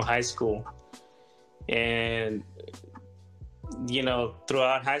 at the end of high school, and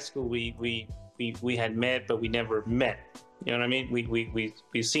throughout high school we had met, but we never met. You know what I mean?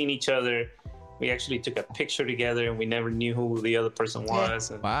 We've seen each other. We actually took a picture together, and we never knew who the other person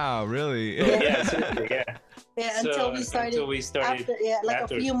was. And, Wow, really? yeah, seriously, yeah. Yeah, So, until we started.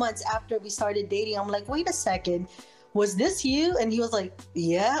 after- A few months after we started dating, I'm like, wait a second, was this you? And he was like,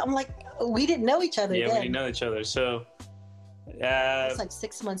 yeah. I'm like, we didn't know each other Yeah, we then. didn't know each other. So It's like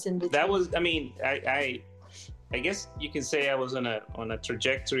 6 months in between. that was, I mean, I guess you can say I was on a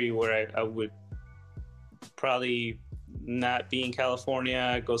trajectory where I would probably not be in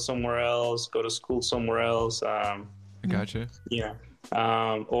California, go somewhere else, go to school somewhere else. I gotcha. Yeah.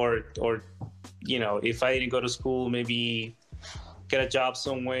 Or if I didn't go to school, maybe get a job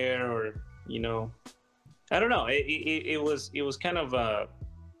somewhere, or I don't know. It was kind of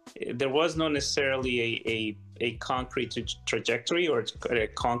there was not necessarily a concrete trajectory or a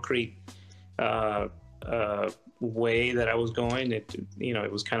concrete way that I was going.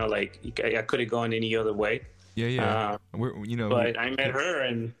 It was kind of like I could have gone any other way. Yeah. But I met her,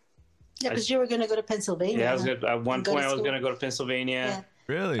 and because you were gonna go to Pennsylvania. yeah, I was good. At one Go to point I was school. going to go to Pennsylvania. Yeah.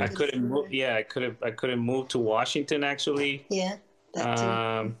 Really? I couldn't move. Yeah, I could have moved to Washington actually. Yeah, that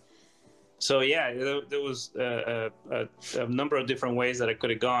too. So yeah, there was a number of different ways that I could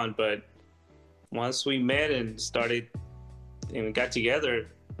have gone, but once we met and started and we got together,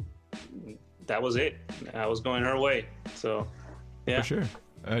 that was it. I was going her way. So yeah, For sure.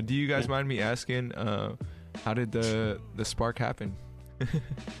 Do you guys mind me asking, how did the spark happen?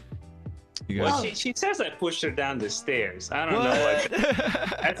 You guys? Well, she says I pushed her down the stairs. I don't know.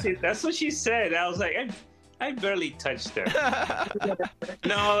 That's it. That's what she said. I was like, I barely touched her.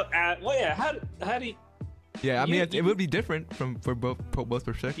 No. Well, yeah. How do you? Yeah, I mean, it would be different for both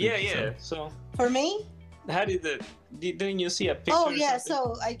perspectives. Yeah. So For me, how didn't you see a picture? oh or yeah.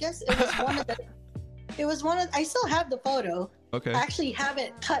 something? So I guess it was one of the. It was one of. I still have the photo. Okay. I actually have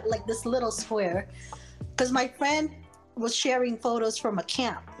it cut like this little square, because my friend was sharing photos from a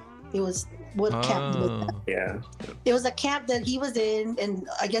camp. It was what camp was that? Yeah. It was a camp that he was in, and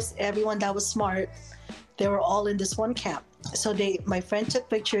I guess everyone that was smart, they were all in this one camp. So my friend took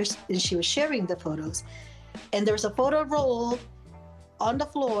pictures, and she was sharing the photos. And there was a photo roll on the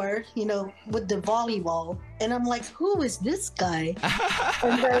floor, with the volleyball. And I'm like, who is this guy?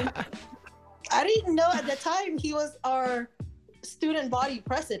 And then I didn't know at the time he was our student body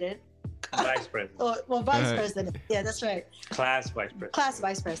president. Vice president. Vice president. Yeah, that's right. Class vice president. Class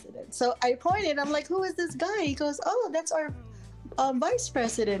vice president. So I pointed, I'm like, who is this guy? He goes, oh, that's our vice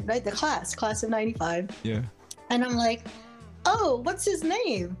president, right? The class of 95. Yeah. And I'm like, oh, what's his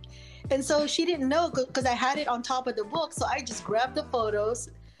name? And so she didn't know because I had it on top of the book. So I just grabbed the photos,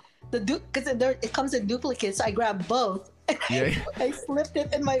 because it comes in duplicate. So I grabbed both. Yeah. I slipped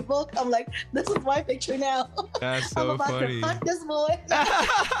it in my book. I'm like, this is my picture now. That's I'm so about funny. to hunt this boy.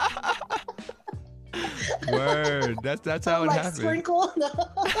 Word. That's how it like happened. sprinkle. No.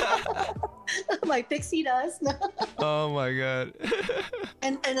 Like pixie dust. No. Oh my god.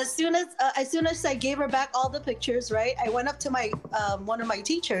 And as soon as I gave her back all the pictures, right, I went up to my one of my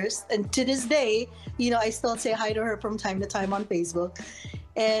teachers, and to this day, I still say hi to her from time to time on Facebook.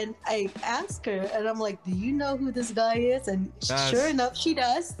 And I asked her, and I'm like, "Do you know who this guy is?" And sure enough, she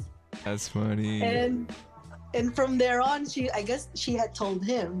does. That's funny. And from there on, I guess she had told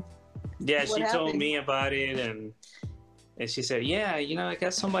him. Yeah, she told me about it, and she said, "Yeah, I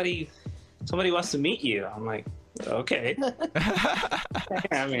got somebody wants to meet you." I'm like, okay.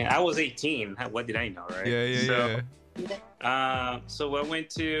 I mean, I was 18. What did I know, right? Yeah. So I went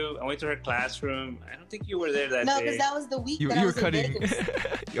to her classroom. I don't think you were there that day. No, because that was the week you that I were was cutting. in Vegas.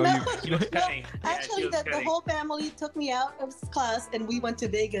 She was cutting. Actually, the whole family took me out of class, and we went to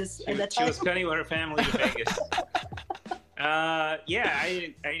Vegas. She was cutting with her family in Vegas. Yeah,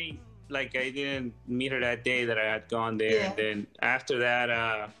 I didn't meet her that day that I had gone there. Yeah. And then after that,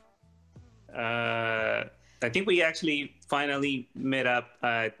 I think we actually finally met up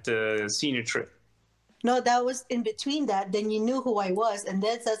at the senior trip. No, that was in between that. Then you knew who I was, and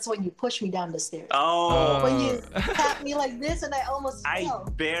that's when you pushed me down the stairs. Oh, when you tapped me like this, and I almost fell. I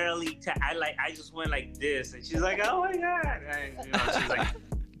barely. I just went like this, and she's like, "Oh my god!" And, she's like,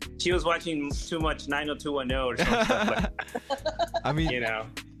 she was watching too much 90210 or something. I mean,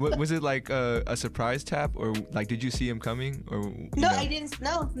 was it like a surprise tap, or like did you see him coming, or no? I didn't.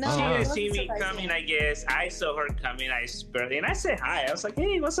 No. She didn't see me coming. I guess I saw her coming. I said hi. I was like,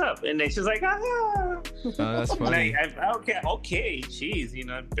 "Hey, what's up?" And then she's like, "Ah." Oh, that's funny. Okay. Jeez,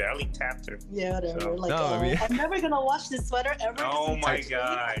 I barely tapped her. Yeah, whatever. So, like, I'm never gonna wash this sweater ever. Oh my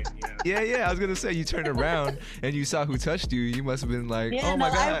god. Yeah. I was gonna say, you turned around and you saw who touched you. You must have been like, "Oh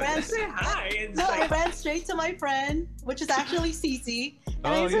my god." I ran straight to my friend, which is actually Cece, and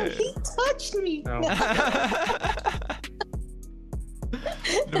I said, "He touched me." Oh.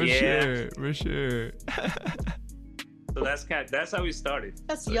 For sure. So that's how we started.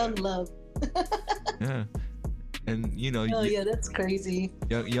 That's young love. Yeah, and yeah, that's crazy.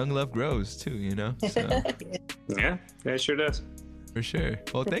 Young love grows too, So. Yeah, it sure does. For sure.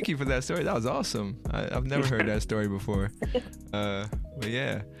 Well, thank you for that story. That was awesome. I've never heard that story before. But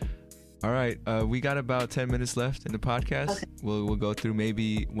yeah. All right, we got about 10 minutes left in the podcast. Okay. We'll go through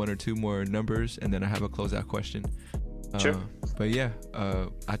maybe one or two more numbers, and then I have a closeout question. Sure. But yeah,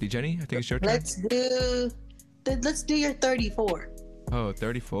 Auntie Jenny, I think it's your turn. Let's do your 34. Oh,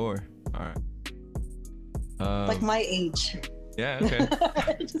 34. All right. Like my age. Yeah. Okay.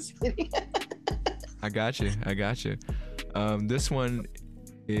 Just kidding. I got you. This one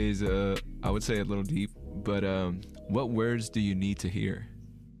is I would say a little deep, but what words do you need to hear?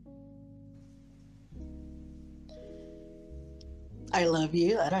 I love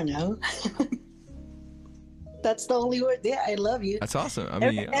you. I don't know. That's the only word. Yeah, I love you. That's awesome. I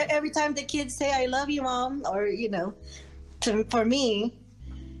mean, every time the kids say "I love you, Mom," or for me,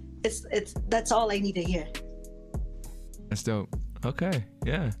 it's that's all I need to hear. That's dope. Okay.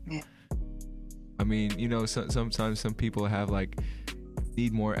 Yeah. I mean, sometimes some people have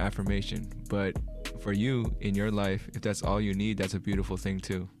need more affirmation, but for you in your life, if that's all you need, that's a beautiful thing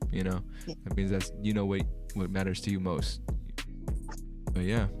too. That means that's what matters to you most. But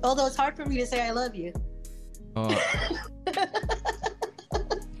yeah. Although it's hard for me to say I love you.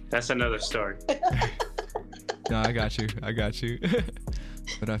 That's another story. No, I got you.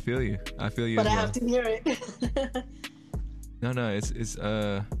 But I feel you. But I have to hear it. No, it's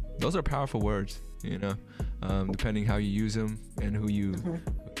those are powerful words, depending how you use them and who you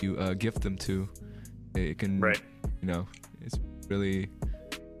gift them to. It can, it's really,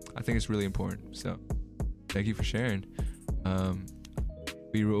 I think it's really important. So thank you for sharing.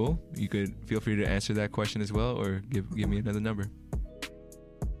 B-Rule, you could feel free to answer that question as well, or give me another number.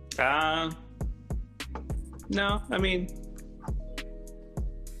 No, I mean,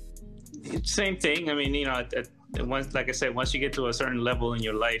 same thing. I mean, once, like I said, once you get to a certain level in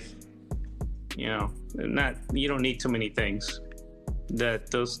your life, you don't need too many things.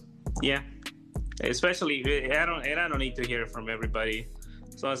 Especially, I don't need to hear it from everybody.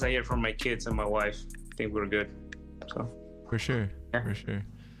 As long as I hear from my kids and my wife, I think we're good. So. For sure.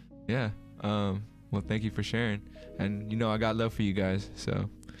 Yeah. Well, thank you for sharing, and I got love for you guys, so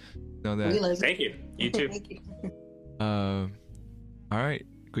know that. Thank you. You too. Thank you. All right,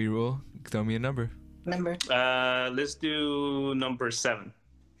 B-Rule, tell me a number. Let's do number 7.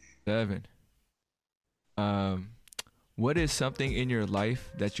 7. What is something in your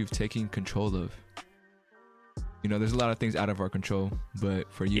life that you've taken control of? There's a lot of things out of our control,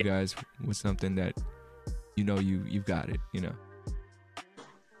 but for you guys, what's something that you've got it?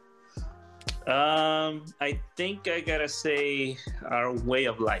 I think I gotta say our way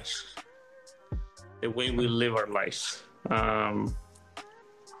of life, the way we live our life.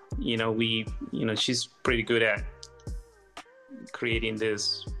 She's pretty good at creating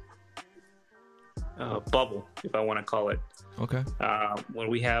this bubble, if I want to call it. Okay. When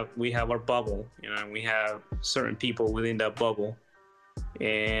we have our bubble, and we have certain people within that bubble,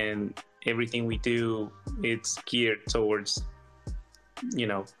 and everything we do, it's geared towards,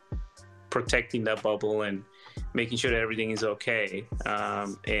 protecting that bubble and making sure that everything is okay.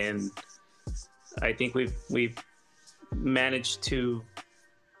 And I think we've managed to,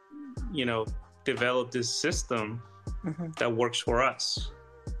 develop this system that works for us.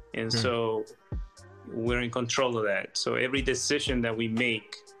 And so we're in control of that. So every decision that we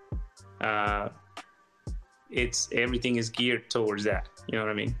make, everything is geared towards that. You know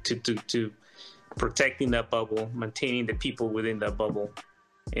what I mean? To protecting that bubble, maintaining the people within that bubble,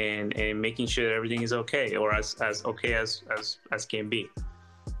 and making sure that everything is okay, or as okay as can be.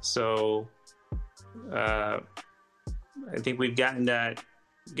 So I think we've gotten that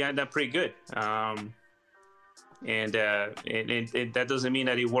pretty good. And that doesn't mean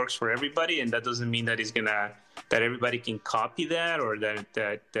that it works for everybody, and that doesn't mean that that everybody can copy that, or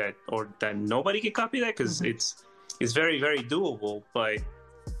that nobody can copy that, because it's very, very doable. But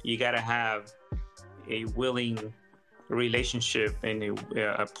you got to have a willing relationship and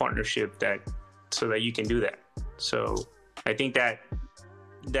a partnership so that you can do that. So I think that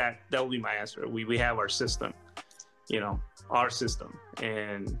will be my answer. We have our system, our system,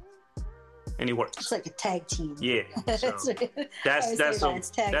 and it works. It's like a tag team. Yeah. So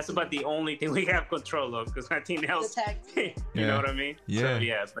that's about the only thing we have control of, because nothing else. You know what I mean? Yeah. So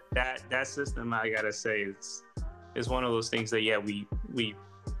yeah, but that system, I gotta say, is one of those things that we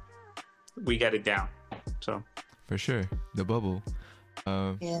got it down. So for sure, the bubble.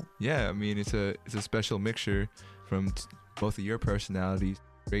 Yeah. I mean, it's a special mixture from both of your personalities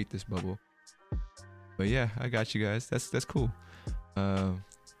to create this bubble. But yeah, I got you guys. That's cool.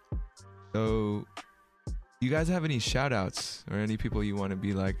 So, you guys have any shout outs or any people you want to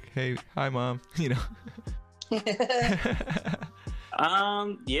be like, hey, hi, mom,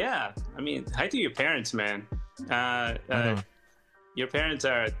 Yeah. I mean, hi to your parents, man. Your parents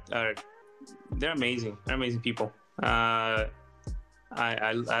they're amazing. They're amazing people. I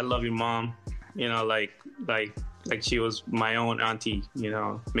love your mom, like she was my own auntie,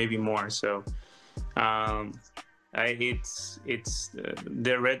 maybe more. So, they're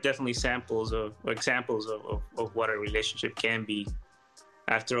definitely examples of what a relationship can be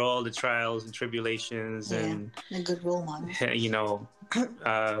after all the trials and tribulations, and a good role model,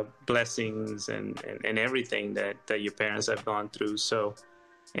 blessings and everything that your parents have gone through. So,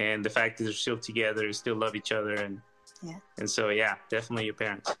 and the fact that they're still together, still love each other, and so definitely your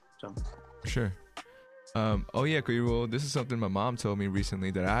parents. So sure. Well, this is something my mom told me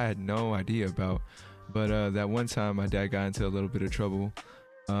recently that I had no idea about. But that one time my dad got into a little bit of trouble.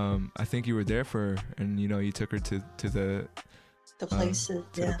 I think you were there for her, and you took her to the place. The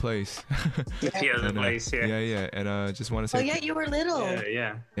place. The place. Yeah. And just want to say. Oh yeah, you were little.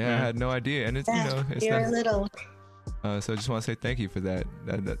 Yeah. I had no idea, and it's it's you're little. So I just want to say thank you for that.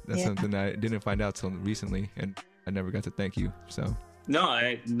 That's something I didn't find out till recently, and I never got to thank you. So.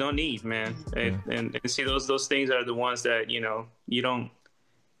 No need, man. And see, those things are the ones that you don't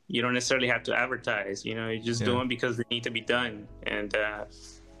necessarily have to advertise. You just do them because they need to be done. And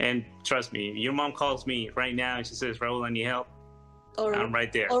trust me, your mom calls me right now and she says, "Raul, I need help." I'm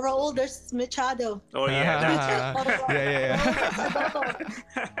right there. Or Raul, there's Machado. Oh yeah,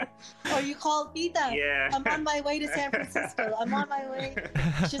 Or you call Pita. Yeah. I'm on my way to San Francisco. I'm on my way.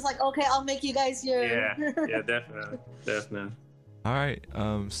 She's like, okay, I'll make you guys your. Yeah, definitely. All right.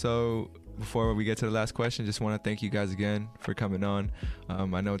 So before we get to the last question, just want to thank you guys again for coming on.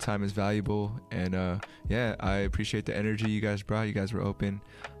 I know time is valuable, and I appreciate the energy you guys brought. You guys were open,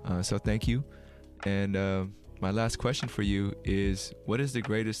 so thank you. And my last question for you is, what is the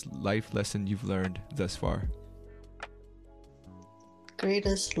greatest life lesson you've learned thus far?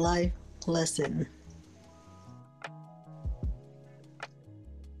 Greatest life lesson.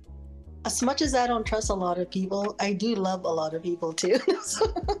 As much as I don't trust a lot of people, I do love a lot of people too.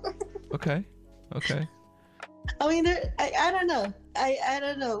 Okay. I mean, I don't know. I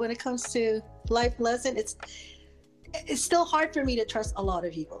don't know. When it comes to life lesson, it's still hard for me to trust a lot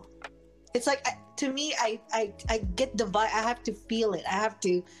of people. It's like, to me, I get the vibe. I have to feel it.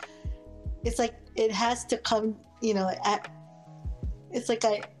 It's like it has to come,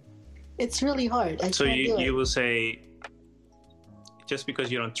 it's really hard. So you will say, just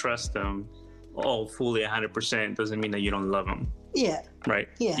because you don't trust them fully 100% doesn't mean that you don't love them. Yeah. right?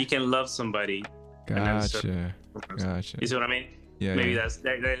 Yeah. You can love somebody. and have certain- Gotcha. You see what I mean? Yeah. Maybe yeah.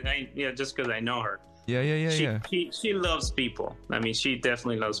 that's just because I know her. Yeah. She loves people. I mean, she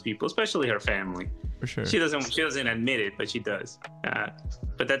definitely loves people, especially her family. For sure. She doesn't admit it, but she does.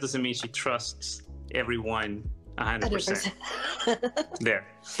 But that doesn't mean she trusts everyone 100%. 100%. There,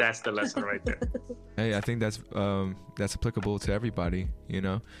 that's the lesson right there. Hey, I think that's applicable to everybody. You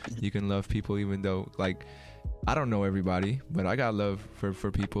know, you can love people even though, like, I don't know everybody, but I got love for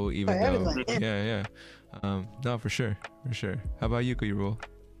people even For though. everybody, Yeah. No, for sure. How about you, Kuyurul?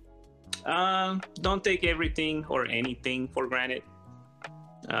 Don't take everything or anything for granted.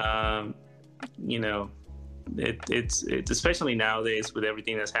 You know, it's especially nowadays with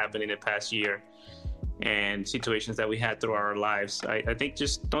everything that's happened in the past year and situations that we had through our lives. I think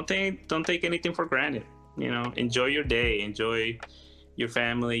just don't take anything for granted. You know, enjoy your day, enjoy your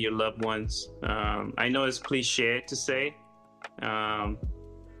family, your loved ones. I know it's cliche to say,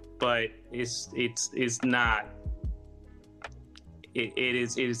 but it's not. It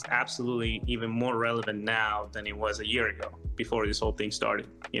is absolutely even more relevant now than it was a year ago before this whole thing started,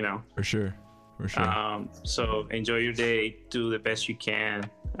 you know? For sure. So enjoy your day, do the best you can,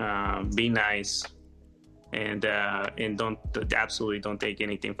 be nice, and absolutely don't take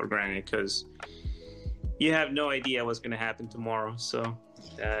anything for granted, because you have no idea what's going to happen tomorrow. So,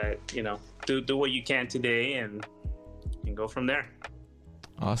 you know, do what you can today and go from there.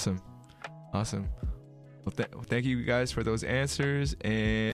 Awesome. Well, thank you guys for those answers. And